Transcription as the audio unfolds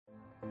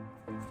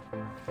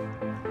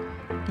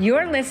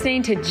You're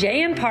listening to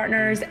JM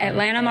Partners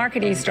Atlanta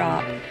Market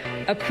Eavesdrop,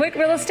 a quick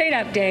real estate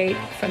update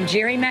from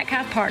Jerry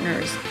Metcalf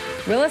Partners,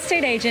 real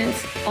estate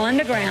agents on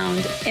the ground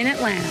in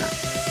Atlanta,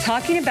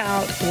 talking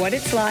about what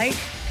it's like,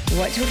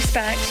 what to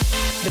expect,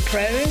 the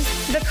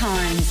pros, the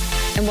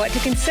cons, and what to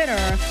consider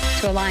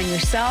to align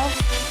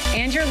yourself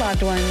and your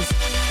loved ones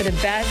for the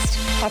best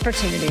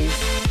opportunities.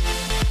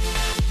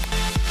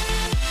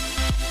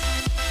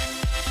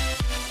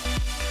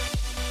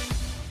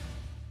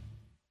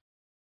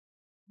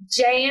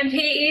 JMP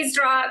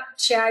Eavesdrop,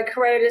 Chad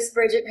Carotis,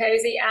 Bridget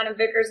Posey, Adam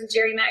Vickers, and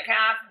Jerry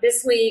Metcalf.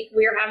 This week,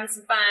 we are having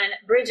some fun.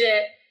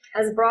 Bridget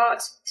has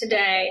brought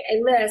today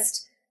a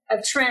list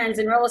of trends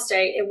in real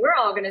estate, and we're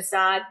all going to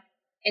decide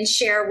and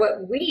share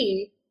what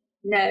we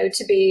know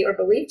to be or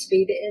believe to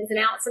be the ins and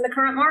outs in the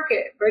current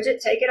market.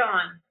 Bridget, take it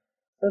on.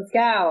 Let's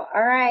go.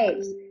 All right.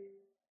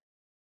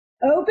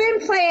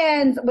 Open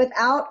plans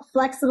without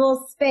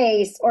flexible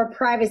space or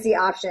privacy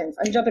options.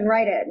 I'm jumping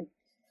right in.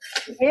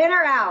 In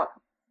or out?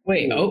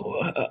 Wait,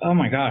 oh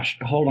my gosh,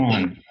 hold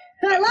on.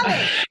 I love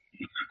it.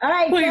 All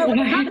right, Wait, so when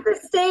it what? comes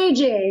to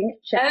staging.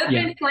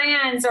 Open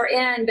plans are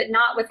in, but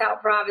not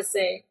without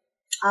privacy.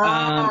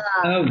 Oh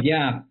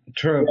yeah,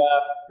 true. Yeah,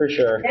 for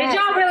sure. Did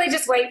y'all really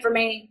just wait for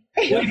me?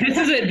 Wait,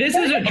 this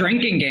is a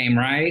drinking game,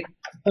 right?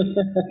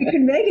 You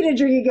can make it a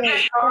drinking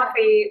game.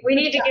 Coffee. We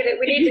need to get it.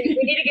 We need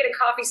to get a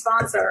coffee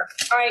sponsor.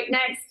 All right,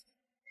 next.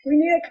 We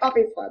need a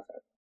coffee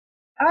sponsor.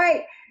 All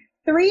right,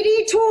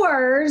 3D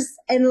tours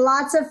and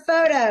lots of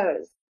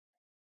photos.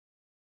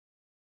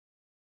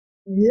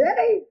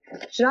 Yay!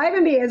 Should I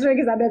even be answering?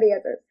 Because I know the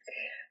answers.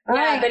 All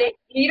Yeah, right. but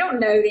you don't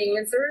know the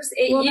answers.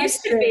 Well, It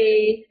that's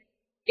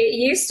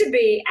used to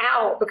be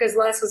out because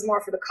less was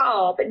more for the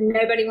call, but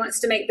nobody wants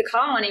to make the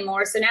call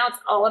anymore. So now it's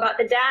all about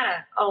the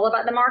data, all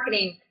about the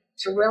marketing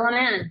to reel them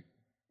in.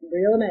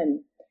 Reel them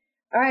in.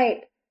 All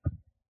right.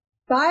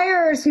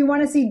 Buyers who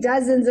want to see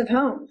dozens of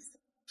homes.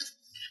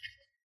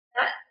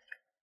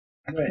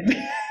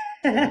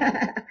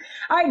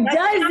 All right,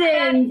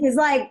 dozens is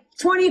like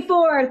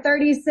 24,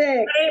 36.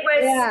 It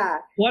was, Yeah.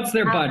 What's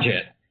their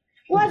budget?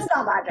 What's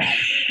not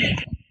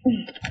budget?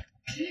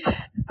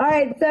 All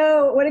right,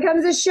 so when it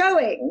comes to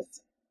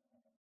showings,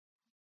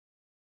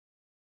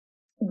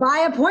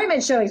 by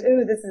appointment showings.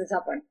 Ooh, this is a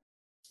tough one.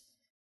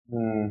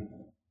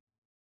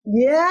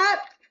 Yep.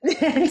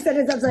 He said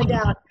it's upside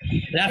down.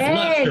 That's Hey.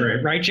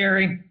 luxury, right,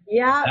 Jerry?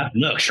 Yep. That's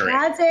luxury.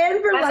 That's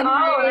in for That's all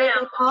luxury. now.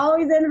 It's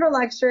always in for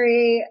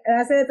luxury. And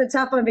I say it's a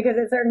tough one because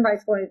at certain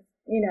price points,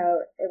 you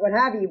know, what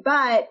have you.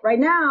 But right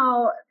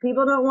now,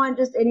 people don't want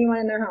just anyone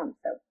in their home.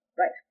 So,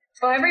 right.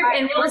 well, All right,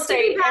 in real let's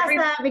estate, get past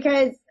that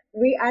because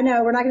I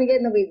know we're not going to get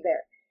in the weeds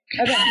there.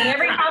 Okay.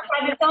 every house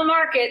has its own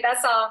market.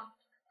 That's all.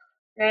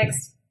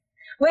 Next.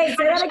 Wait,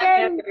 say that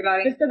again.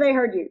 Everybody. Just so they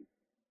heard you.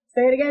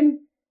 Say it again.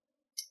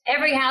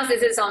 Every house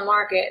is its own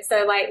market.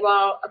 So, like,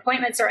 while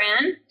appointments are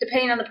in,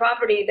 depending on the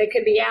property, they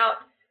could be out.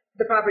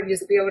 The property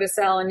just be able to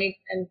sell and make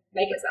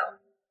it sell.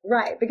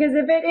 Right. Because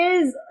if it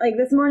is, like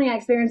this morning I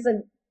experienced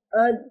a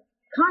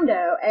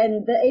condo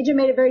and the agent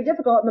made it very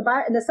difficult and the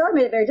buyer and the seller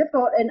made it very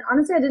difficult. And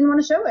honestly, I didn't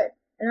want to show it.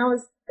 And I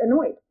was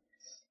annoyed.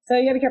 So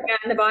you got to be careful. Yeah,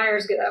 and the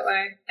buyers get that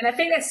way. And I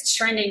think that's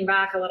trending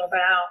back a little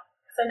bit out.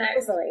 So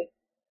next. Easily.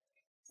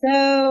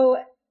 So,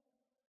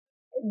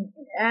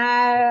 all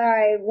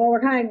right. Well,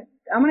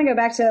 I'm going to go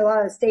back to a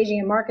lot of staging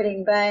and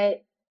marketing,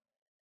 but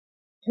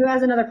who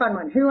has another fun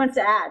one? Who wants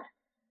to add?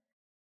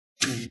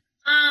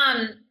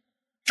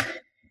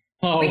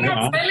 Oh, We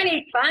had so gosh.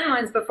 many fun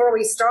ones before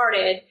we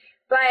started,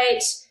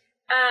 but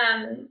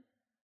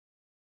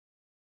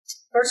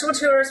virtual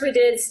tours we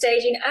did,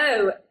 staging.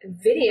 Oh,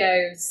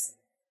 videos.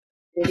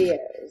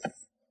 Videos.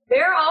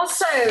 They're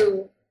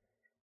also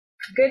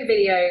good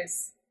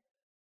videos.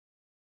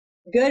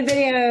 Good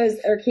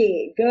videos are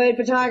key. Good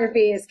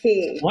photography is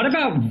key. What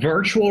about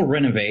virtual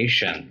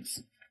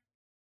renovations?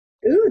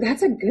 Ooh,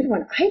 that's a good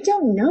one. I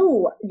don't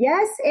know.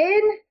 Yes,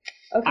 in?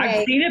 Okay.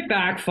 I've seen it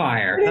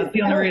backfire. What is That's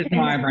the only that? reason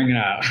why I bring it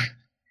up.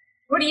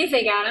 What do you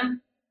think,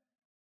 Adam?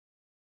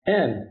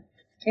 And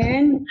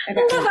In?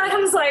 Okay.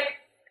 Adam's like,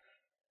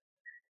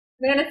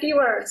 man, a few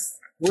words.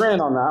 we're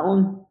in on that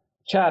one.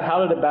 Chad,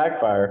 how did it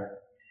backfire?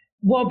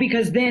 Well,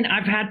 because then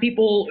I've had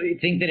people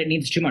think that it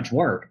needs too much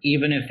work,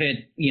 even if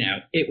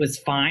it was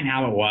fine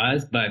how it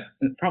was, but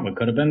it probably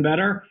could have been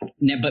better.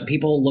 But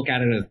people look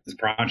at it as a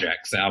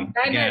project. So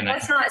again,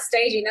 That's not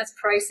staging, that's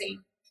pricing.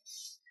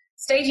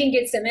 Staging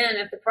gets them in.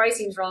 If the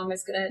pricing's wrong,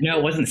 it's going to. no,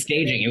 it wasn't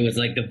staging. It was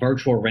like the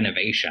virtual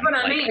renovation. What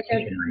I like mean.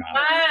 kitchen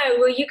remodel. Oh,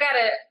 well, you got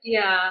to,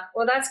 yeah.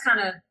 Well, that's kind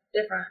of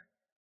different.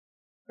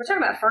 We're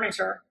talking about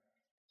furniture.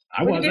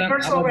 I We wasn't. did that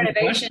virtual wasn't the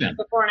renovations question.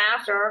 before and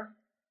after.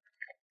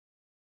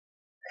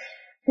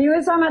 He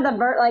was talking about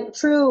the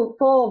true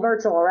full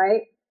virtual,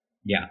 right?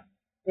 Yeah.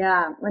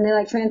 Yeah, when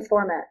they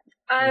transform it.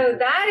 Oh,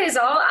 that is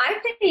all. I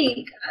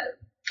think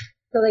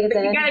So they can but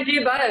say, you got to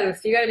do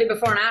both. You got to do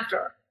before and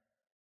after.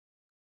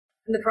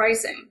 And the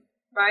pricing,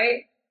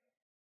 right?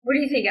 What do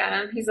you think,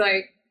 Adam? He's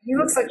like, he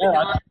looks like the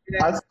Yeah,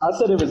 Don. I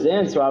said it was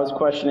in, so I was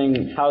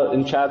questioning how,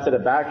 and Chad said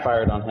it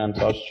backfired on him,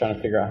 so I was just trying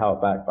to figure out how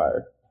it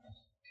backfired.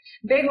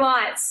 Big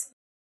Lots.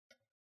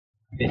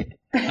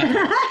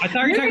 I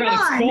thought you were talking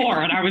about the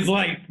score, and I was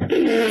like,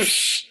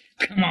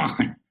 come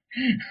on.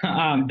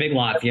 Big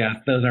Lots, yes,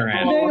 those are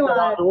in. Big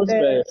Lots.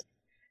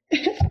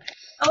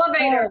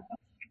 Elevator.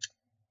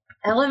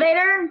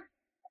 Elevator?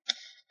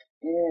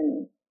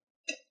 In.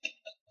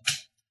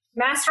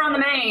 Master on the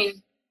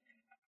Main.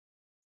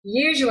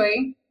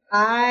 Usually.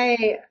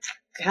 I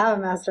have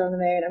a master on the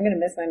main. I'm going to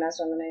miss my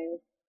master on the main.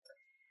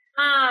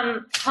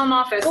 Home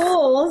office.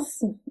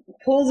 Pools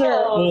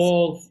are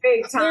Pools.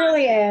 Big time.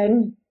 clearly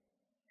in.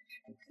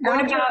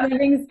 What Outdoor about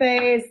living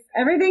space.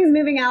 Everything's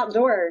moving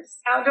outdoors.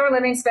 outdoor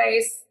living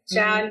space?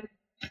 Chad,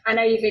 I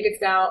know you think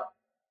it's out.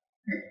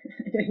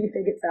 You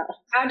think it's out.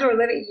 Outdoor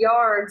living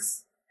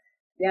yards.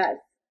 Yes.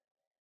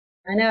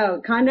 I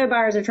know. Condo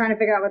buyers are trying to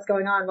figure out what's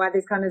going on, why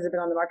these condos have been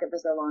on the market for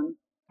so long.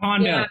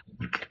 Condo. Yeah.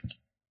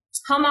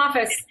 Home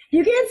office.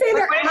 You can't say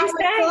they're What did you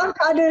say? out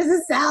condos to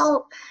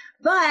sell,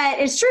 but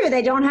it's true.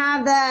 They don't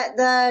have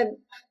they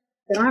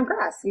don't have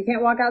grass. You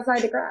can't walk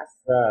outside the grass.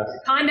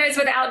 Condos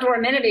with outdoor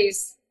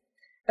amenities.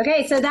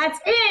 Okay, so that's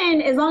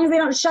in as long as they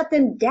don't shut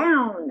them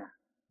down.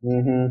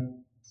 Mm-hmm.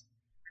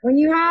 When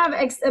you have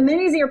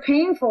amenities that you're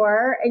paying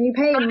for and you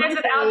pay Condos with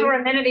monthly outdoor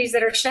amenities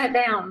that are shut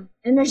down.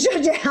 and they're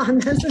shut down,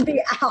 those would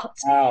be out.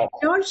 Wow.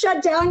 Don't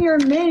shut down your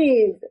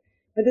amenities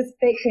with this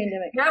fake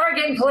pandemic. Now we're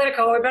getting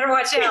political. We better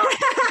watch out.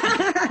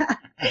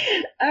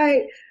 All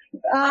right.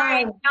 All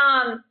right.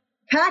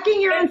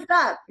 Packing your own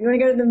stuff. You want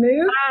to go to the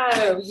move?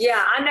 Oh,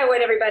 yeah. I know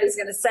what everybody's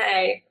going to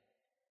say.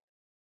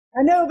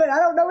 I know, but I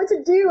don't know what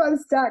to do. I'm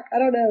stuck. I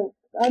don't know.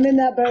 I'm in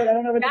that boat. I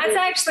don't know what to That's do.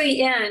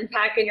 actually in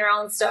packing your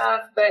own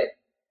stuff, but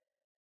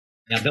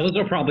Yeah, those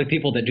are probably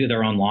people that do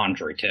their own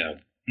laundry, too.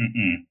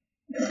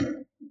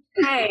 Mm-mm.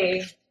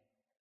 hey.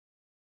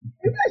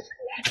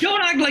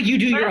 Don't act like you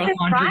do your own That's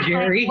laundry,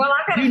 right. Jerry. Well,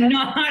 I gotta- Do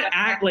not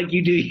act like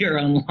you do your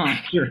own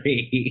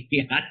laundry.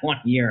 I don't want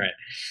to hear it.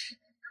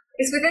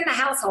 It's within the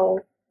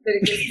household that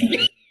it gets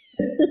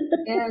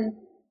done.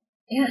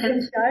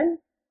 It's done?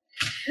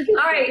 All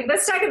right,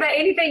 let's talk about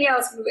anything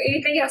else.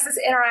 Anything else that's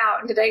in or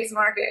out in today's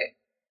market.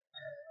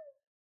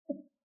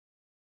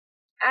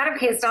 Adam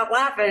can't stop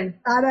laughing.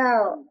 I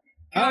know.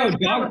 Oh,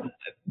 dog,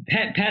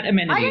 pet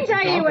amenities. I can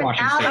tell you dog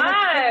washing without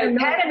station.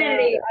 Oh, pet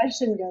amenities. I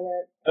shouldn't go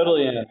there.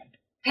 Totally in.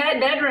 Pet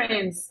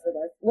bedrooms,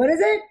 What is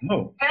it?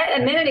 Oh, pet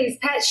amenities,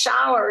 pet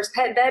showers,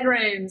 pet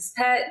bedrooms,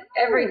 pet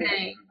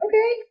everything.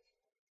 Okay.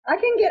 I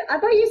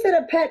thought you said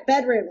a pet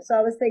bedroom, so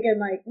I was thinking,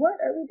 like, what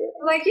are we doing?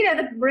 Like,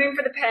 the room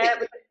for the pet,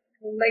 with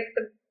Do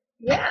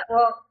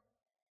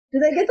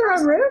they get their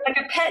own room? like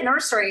a pet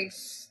nursery.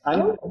 I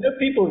know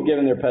people have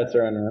given their pets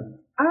their own room.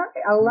 All right.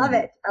 I love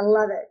it. I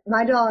love it.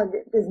 My dog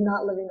is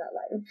not living that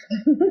life.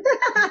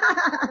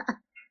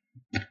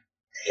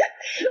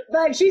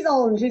 But she's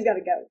old and she's got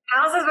to go.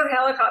 Houses with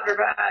helicopter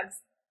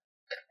pads.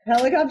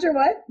 Helicopter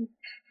what?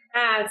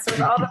 Pads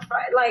with all the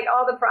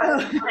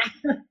private.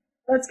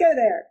 Let's go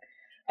there.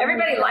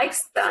 Everybody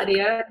likes the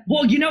idea.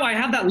 well, I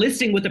have that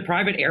listing with the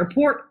private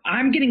airport.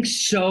 I'm getting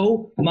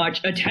so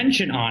much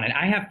attention on it.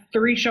 I have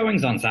 3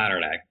 showings on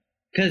Saturday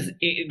because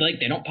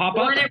they don't pop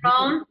up. One at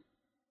Rome.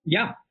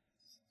 Yeah.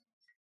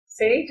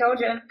 See, told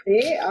you.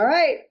 See? All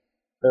right.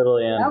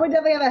 Totally in. That would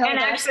definitely have a And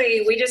helicopter.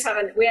 actually, we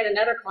had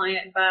another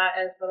client buy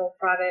a little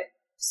private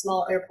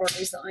small airport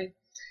recently.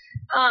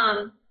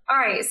 All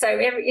right. So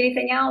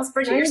anything else,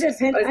 Bridget? I need you're to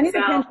pinch supposed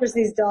to sell. Pinterest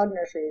these dog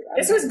nurseries.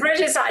 This was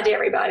Bridget's idea,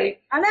 everybody.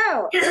 I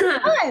know. This is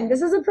fun.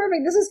 This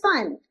is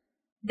fun.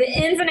 The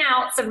ins and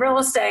outs of real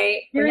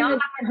estate. When During y'all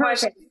the have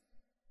questions,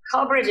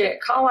 call Bridget.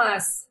 Call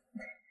us.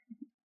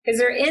 Because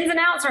their ins and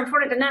outs are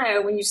important to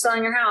know when you're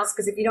selling your house.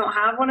 Because if you don't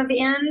have one of the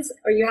ins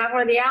or you have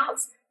one of the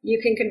outs, you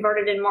can convert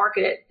it and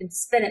market it and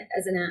spin it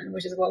as an in,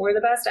 which is what we're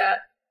the best at.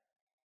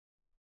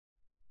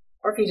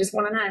 Or if you just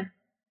want to know.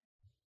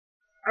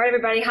 All right,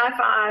 everybody, high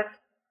five.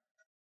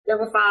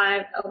 Double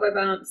 5, elbow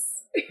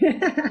bumps.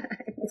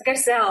 Let's go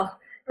sell.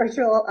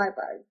 Virtual high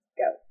five.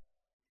 Go.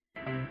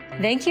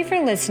 Thank you for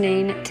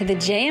listening to the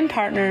J.M.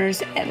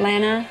 Partners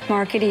Atlanta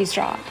Market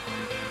Eavesdrop.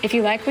 If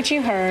you like what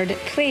you heard,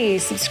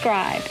 please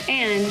subscribe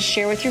and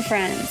share with your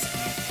friends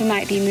who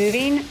might be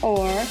moving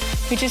or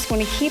who just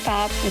want to keep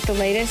up with the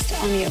latest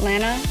on the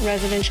Atlanta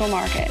residential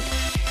market.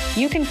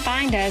 You can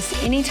find us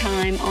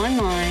anytime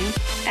online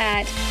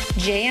at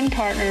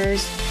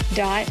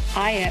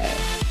jmpartners.io.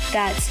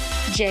 That's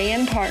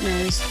jmpartners.io.